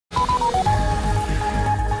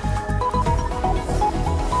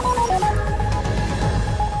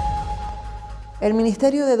El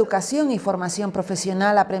Ministerio de Educación y Formación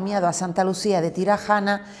Profesional ha premiado a Santa Lucía de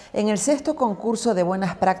Tirajana en el 6º concurso de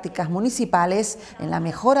buenas prácticas municipales en la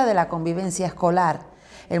mejora de la convivencia escolar.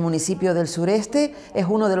 El municipio del sureste es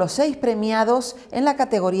uno de los 6 premiados en la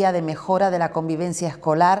categoría de mejora de la convivencia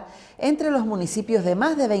escolar entre los municipios de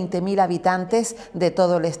más de 20.000 habitantes de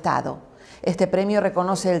todo el estado. Este premio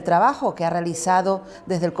reconoce el trabajo que ha realizado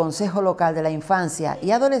desde el Consejo Local de la Infancia y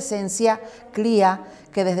Adolescencia, CLIA,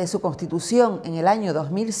 que desde su constitución en el año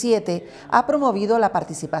 2007 ha promovido la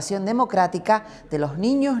participación democrática de los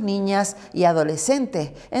niños, niñas y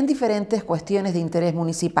adolescentes en diferentes cuestiones de interés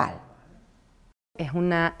municipal. Es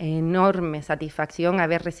una enorme satisfacción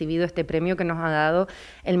haber recibido este premio que nos ha dado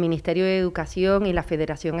el Ministerio de Educación y la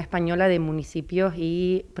Federación Española de Municipios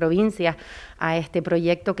y Provincias a este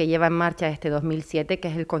proyecto que lleva en marcha desde 2007, que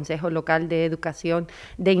es el Consejo Local de Educación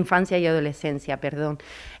de Infancia y Adolescencia.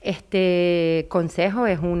 Este consejo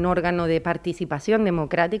es un órgano de participación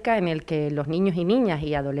democrática en el que los niños y niñas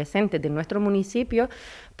y adolescentes de nuestro municipio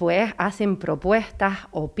pues hacen propuestas,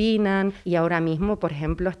 opinan y ahora mismo, por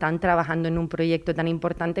ejemplo, están trabajando en un proyecto tan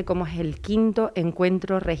importante como es el 5º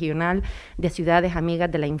Encuentro Regional de Ciudades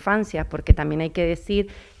Amigas de la Infancia, porque también hay que decir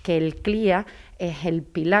que el CLIA es el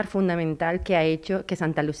pilar fundamental que ha hecho que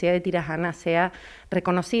Santa Lucía de Tirajana sea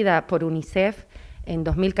reconocida por UNICEF en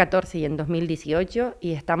 2014 y en 2018,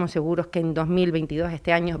 y estamos seguros que en 2022,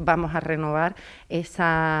 este año, vamos a renovar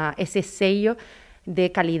ese sello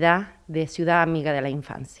de calidad de ciudad amiga de la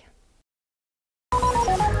infancia.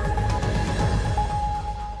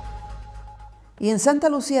 Y en Santa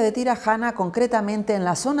Lucía de Tirajana, concretamente en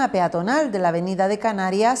la zona peatonal de la Avenida de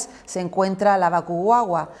Canarias, se encuentra la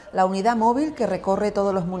Vacuguagua, la unidad móvil que recorre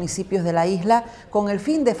todos los municipios de la isla con el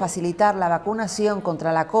fin de facilitar la vacunación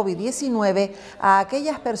contra la COVID-19 a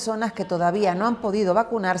aquellas personas que todavía no han podido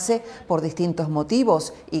vacunarse por distintos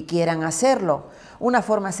motivos y quieran hacerlo. Una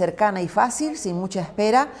forma cercana y fácil, sin mucha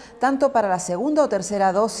espera, tanto para la segunda o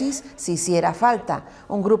tercera dosis, si hiciera falta.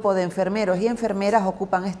 Un grupo de enfermeros y enfermeras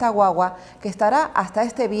ocupan esta guagua que estará hasta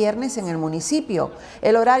este viernes en el municipio.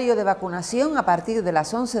 El horario de vacunación a partir de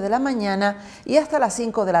las 11 de la mañana y hasta las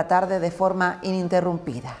 5 de la tarde de forma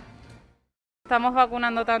ininterrumpida. Estamos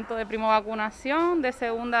vacunando tanto de primovacunación, de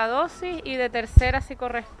segunda dosis y de tercera si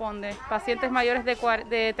corresponde. Pacientes mayores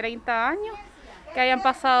de 30 años que hayan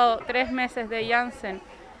pasado 3 meses de Janssen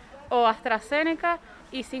o AstraZeneca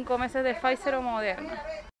y 5 meses de Pfizer o Moderna.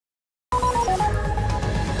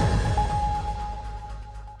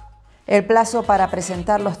 El plazo para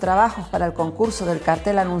presentar los trabajos para el concurso del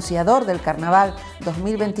cartel anunciador del Carnaval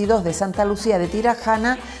 2022 de Santa Lucía de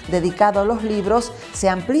Tirajana, dedicado a los libros, se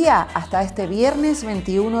amplía hasta este viernes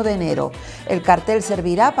 21 de enero. El cartel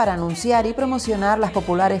servirá para anunciar y promocionar las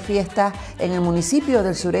populares fiestas en el municipio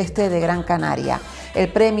del sureste de Gran Canaria.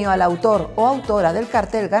 El premio al autor o autora del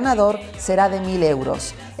cartel ganador será de 1.000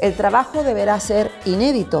 euros. El trabajo deberá ser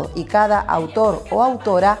inédito y cada autor o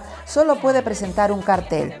autora solo puede presentar un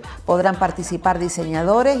cartel. Podrán participar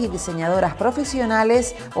diseñadores y diseñadoras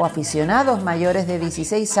profesionales o aficionados mayores de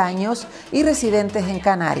 16 años y residentes en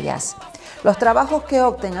Canarias. Los trabajos que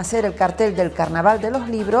opten a hacer el cartel del Carnaval de los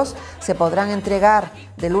Libros se podrán entregar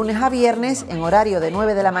de lunes a viernes en horario de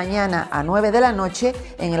 9 de la mañana a 9 de la noche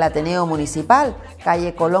en el Ateneo Municipal,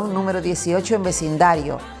 calle Colón número 18 en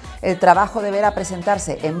Vecindario. El trabajo deberá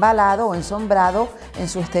presentarse embalado o ensombrado. En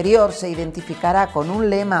su exterior se identificará con un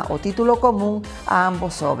lema o título común a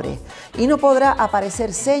ambos sobres. Y no podrá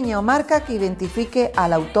aparecer seña o marca que identifique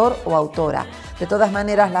al autor o autora. De todas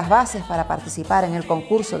maneras, las bases para participar en el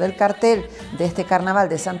concurso del cartel de este Carnaval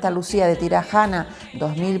de Santa Lucía de Tirajana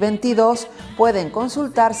 2022 pueden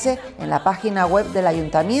consultarse en la página web del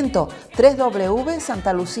Ayuntamiento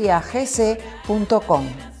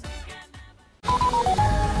www.santaluciagc.com.